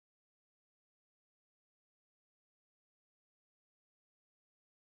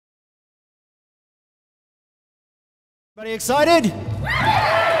Everybody excited?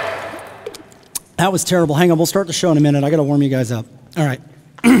 That was terrible. Hang on, we'll start the show in a minute. I gotta warm you guys up. All right.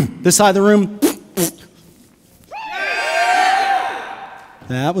 This side of the room.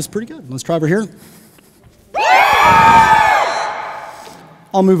 That was pretty good. Let's try over here.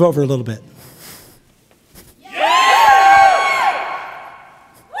 I'll move over a little bit.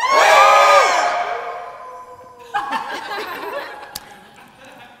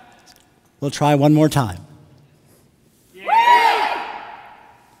 We'll try one more time.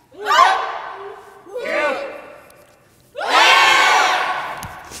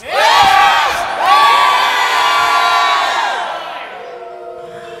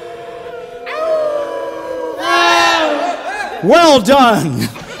 Well done.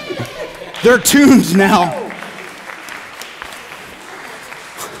 They're tuned now.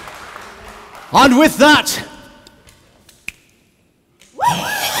 On with that.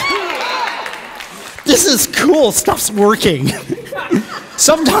 This is cool. Stuff's working.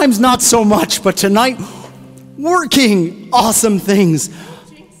 Sometimes not so much, but tonight, working awesome things.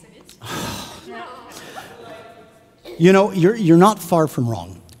 You know, you're not far from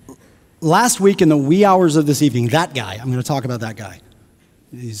wrong. Last week in the wee hours of this evening, that guy, I'm going to talk about that guy.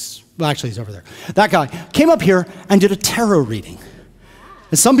 He's over there. That guy came up here and did a tarot reading.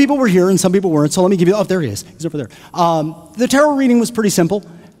 And some people were here and some people weren't, so let me give you, oh, there he is. He's over there. The tarot reading was pretty simple.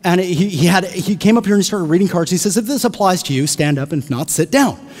 And he came up here and he started reading cards. He says, if this applies to you, stand up, and if not, sit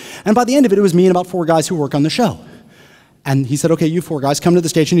down. And by the end of it, it was me and about 4 guys who work on the show. And he said, okay, you 4 guys, come to the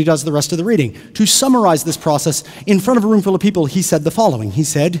stage, and he does the rest of the reading. To summarize this process, in front of a room full of people, he said the following. He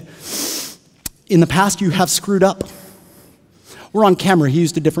said, in the past, you have screwed up. We're on camera. He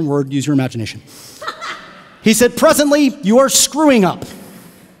used a different word. Use your imagination. He said, presently, you are screwing up.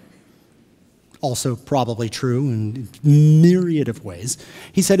 Also probably true in myriad of ways.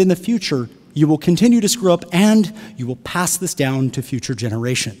 He said, in the future, you will continue to screw up, and you will pass this down to future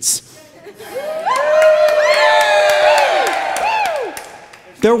generations.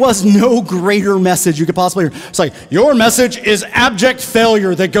 There was no greater message you could possibly hear. It's like, your message is abject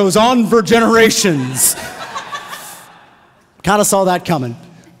failure that goes on for generations. Kind of saw that coming.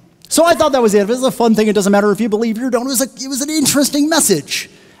 So I thought that was it. It was a fun thing. It doesn't matter if you believe it or don't. It was an interesting message.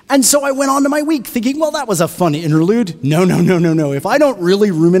 And so I went on to my week thinking, well, that was a fun interlude. No. If I don't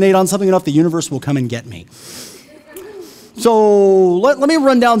really ruminate on something enough, the universe will come and get me. So let me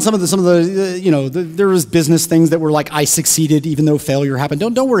run down some of the there was business things that were like, I succeeded even though failure happened.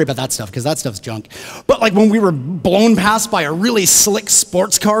 Don't worry about that stuff, because that stuff's junk. But like when we were blown past by a really slick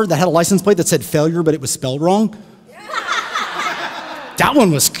sports car that had a license plate that said failure, but it was spelled wrong. That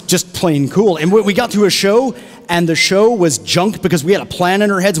one was just plain cool. And we got to a show, and the show was junk because we had a plan in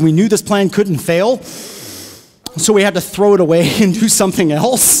our heads, and we knew this plan couldn't fail. So we had to throw it away and do something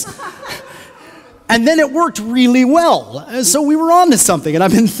else. And then it worked really well. So we were on to something, and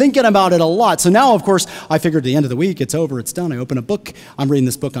I've been thinking about it a lot. So now, of course, I figured at the end of the week, it's over, it's done. I open a book. I'm reading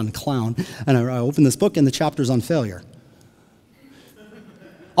this book on clown, and I open this book, and the chapter's on failure.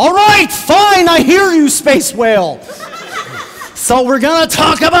 All right, fine, I hear you, space whale. So we're going to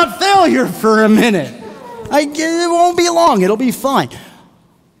talk about failure for a minute. It won't be long. It'll be fine.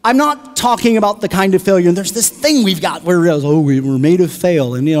 I'm not talking about the kind of failure, and there's this thing we've got where we're made of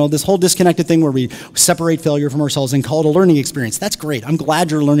fail, and this whole disconnected thing where we separate failure from ourselves and call it a learning experience. That's great. I'm glad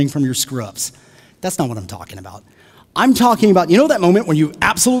you're learning from your screw-ups. That's not what I'm talking about. I'm talking about, that moment when you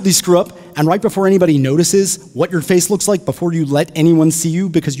absolutely screw up, and right before anybody notices what your face looks like, before you let anyone see you,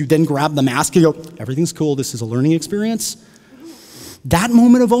 because you then grab the mask and go, everything's cool, this is a learning experience. That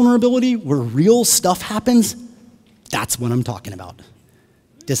moment of vulnerability where real stuff happens, that's what I'm talking about.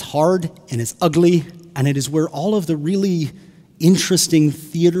 It's hard and it's ugly, and it is where all of the really interesting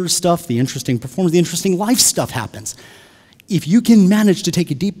theater stuff, the interesting performance, the interesting life stuff happens. If you can manage to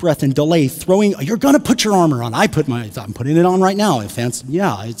take a deep breath and delay you're gonna put your armor on. I'm putting it on right now.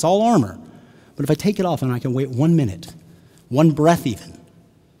 Yeah, it's all armor. But if I take it off and I can wait 1 minute, 1 breath even,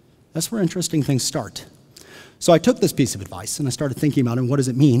 that's where interesting things start. So I took this piece of advice and I started thinking about it, and what does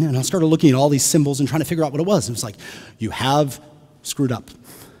it mean? And I started looking at all these symbols and trying to figure out what it was. It was like, you have screwed up.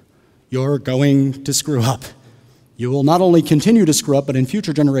 You're going to screw up. You will not only continue to screw up, but in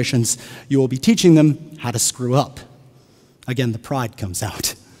future generations, you will be teaching them how to screw up. Again, the pride comes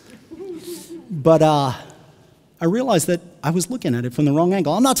out. But I realized that I was looking at it from the wrong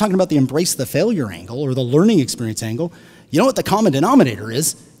angle. I'm not talking about the embrace the failure angle or the learning experience angle. You know what the common denominator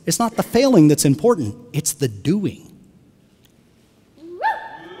is? It's not the failing that's important, it's the doing.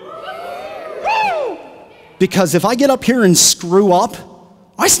 Because if I get up here and screw up,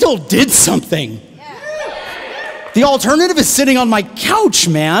 I still did something. The alternative is sitting on my couch,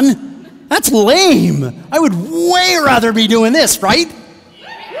 man. That's lame. I would way rather be doing this, right?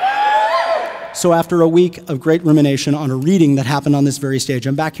 So after a week of great rumination on a reading that happened on this very stage,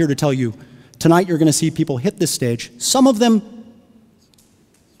 I'm back here to tell you, tonight you're going to see people hit this stage. Some of them,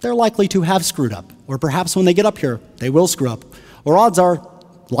 they're likely to have screwed up. Or perhaps when they get up here, they will screw up. Or odds are,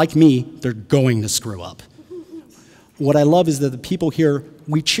 like me, they're going to screw up. What I love is that the people here,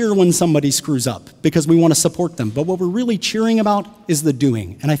 we cheer when somebody screws up because we want to support them. But what we're really cheering about is the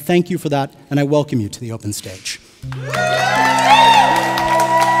doing. And I thank you for that, and I welcome you to the open stage.